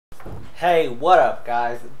Hey, what up,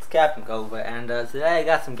 guys? It's Captain Kova, and today I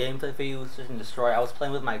got some gameplay for you. Search and Destroy. I was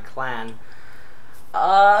playing with my clan.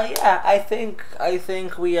 Yeah, I think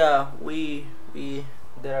we did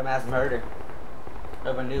a mass murder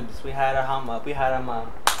of a noobs. We had a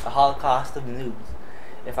holocaust of noobs,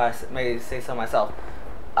 if I may say so myself.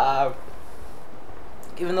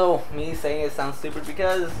 Even though me saying it sounds stupid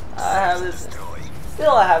because I have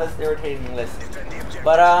this irritating list,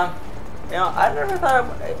 but you know, I never thought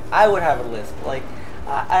I would have a lisp. Like,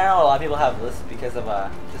 I know a lot of people have lists because of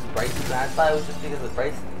just braces, and I thought it was just because of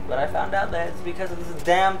braces. But I found out that it's because of this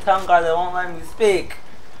damn tongue guard that won't let me speak.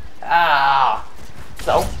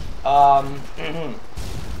 So,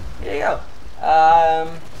 here you go.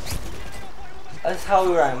 That's how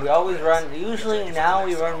we run. We always run. Usually now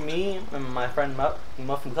we run me and my friend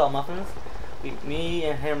Muffins, called Muffins. Me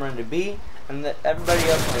and him run to B, and everybody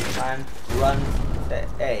else in the clan runs to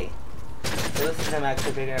A. So this is him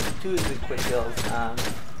actually picking up 2 good quick kills.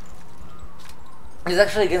 He's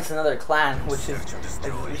actually against another clan, which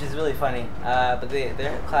is really funny. But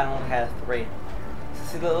their clan only has 3. So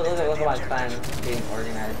see, look at my clan being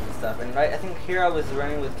organized and stuff. And right, I think here I was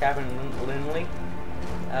running with Captain Lindley.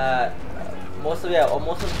 Most of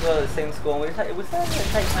us go to the same school. And we decided to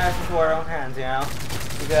take matters into our own hands, you know.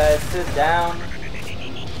 You guys sit down.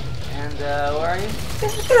 And where are you?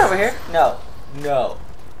 Get over here. No.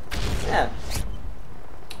 Yeah,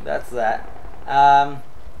 that's that.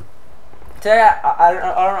 Today,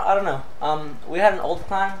 I don't know. We had an old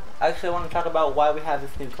clan. Actually, I want to talk about why we have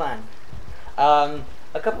this new clan. A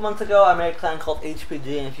couple months ago, I made a clan called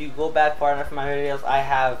HPG, and if you go back far enough in my videos, I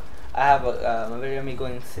have a video of me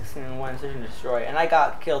going 16-1 Search and Destroy, and I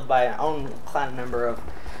got killed by an own clan member of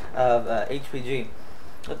HPG.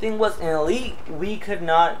 The thing was, in Elite, I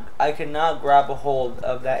could not grab a hold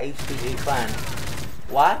of that HPG clan.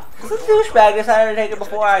 Why? Because the douchebag decided to take it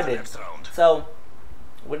before I did. So,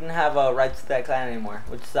 we didn't have rights to that clan anymore,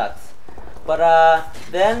 which sucks. But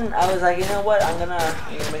then I was like, you know what? I'm gonna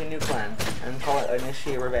make a new clan and call it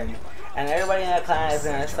Initiate Revenge. And everybody in that clan is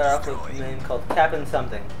gonna start off with a name called Captain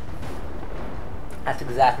something. That's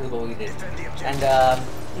exactly what we did. And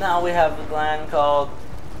now we have a clan called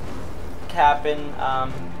Captain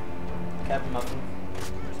Muffin.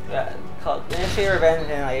 Yeah, called Initiate Revenge,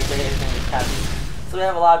 and like everybody's name is Captain. So we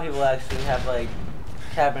have a lot of people actually. We have like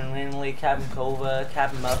Captain Lindley, Captain Kova,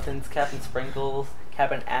 Captain Muffins, Captain Sprinkles,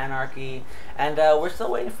 Captain Anarchy, and we're still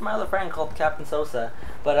waiting for my other friend called Captain Sosa.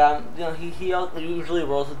 But you know, he usually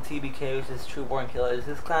rolls with TBK, which is True Born Killers.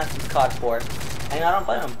 His clan is COD 4, and I don't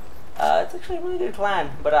blame him. It's actually a really good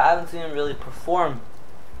clan, but I haven't seen him really perform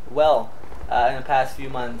well in the past few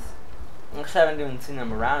months. Actually, I haven't even seen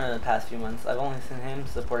him around in the past few months. I've only seen him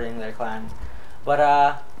supporting their clan.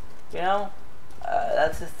 But you know.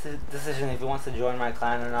 That's his decision if he wants to join my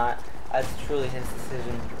clan or not. That's truly his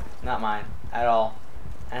decision, not mine at all.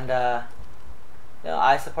 And you know,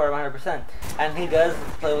 I support him 100%. And he does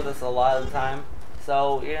play with us a lot of the time.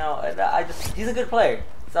 So you know, he's a good player.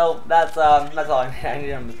 So that's all I need. I need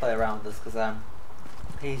him to play around with us because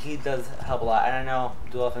he does help a lot. And I know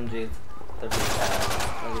Dual FMGs, they're pretty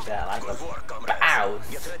bad. Look at that, like a bows.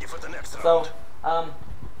 So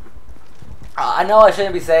I know I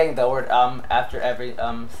shouldn't be saying the word after every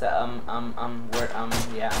word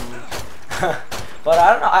yeah. But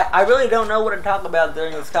I don't know. I really don't know what to talk about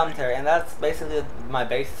during this commentary, and that's basically my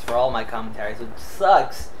basis for all my commentaries, which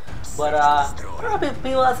sucks. But I don't know,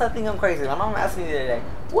 people else think I'm crazy. My mom asked me the other day,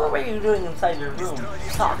 "What were you doing inside your room,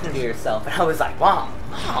 talking to yourself?" And I was like, "Mom,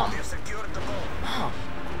 I'm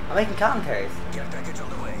making commentaries.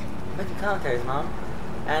 I'm making commentaries, Mom."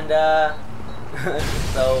 And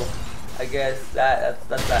so. I guess that's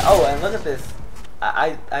that. Oh, and look at this.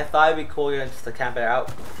 I thought it'd be cool, you know, just to camp it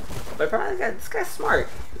out. But apparently this guy's smart.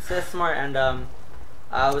 This guy's smart, and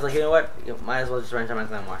I was like, you know what? You might as well just run into my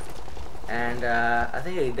clan more. And I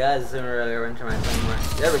think he does sooner or later run into my clan more.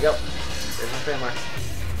 There we go. There's my Claymore.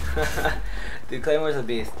 Dude, Claymore's a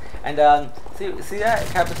beast. And see that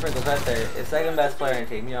Captain Sprinkles right there? It's second best player in the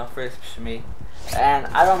team. You know, first me. And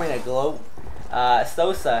I don't mean to gloat.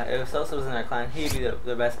 Sosa, if Sosa was in our clan, he'd be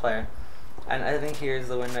the best player. And I think here's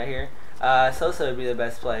the win right here. Sosa would be the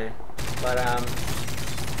best player, but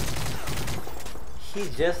he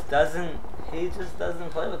just doesn't play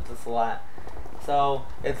with us a lot. So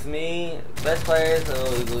it's me, best players. So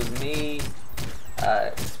it goes me,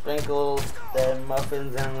 Sprinkles, then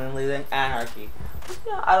Muffins, and Lindley, then Anarchy.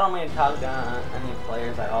 You know, I don't mean to talk down on any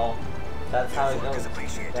players at all. That's how it goes.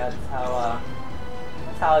 That's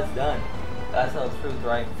how it's done. That's how it's proved,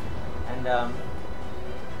 right? And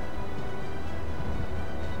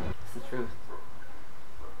it's the truth.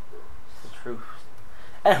 It's the truth.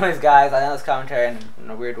 Anyways, guys, I know it's commentary in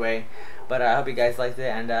a weird way, but I hope you guys liked it.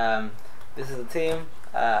 And this is a team.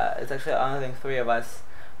 It's actually, I only think 3 of us,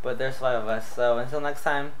 but there's 5 of us. So until next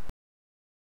time.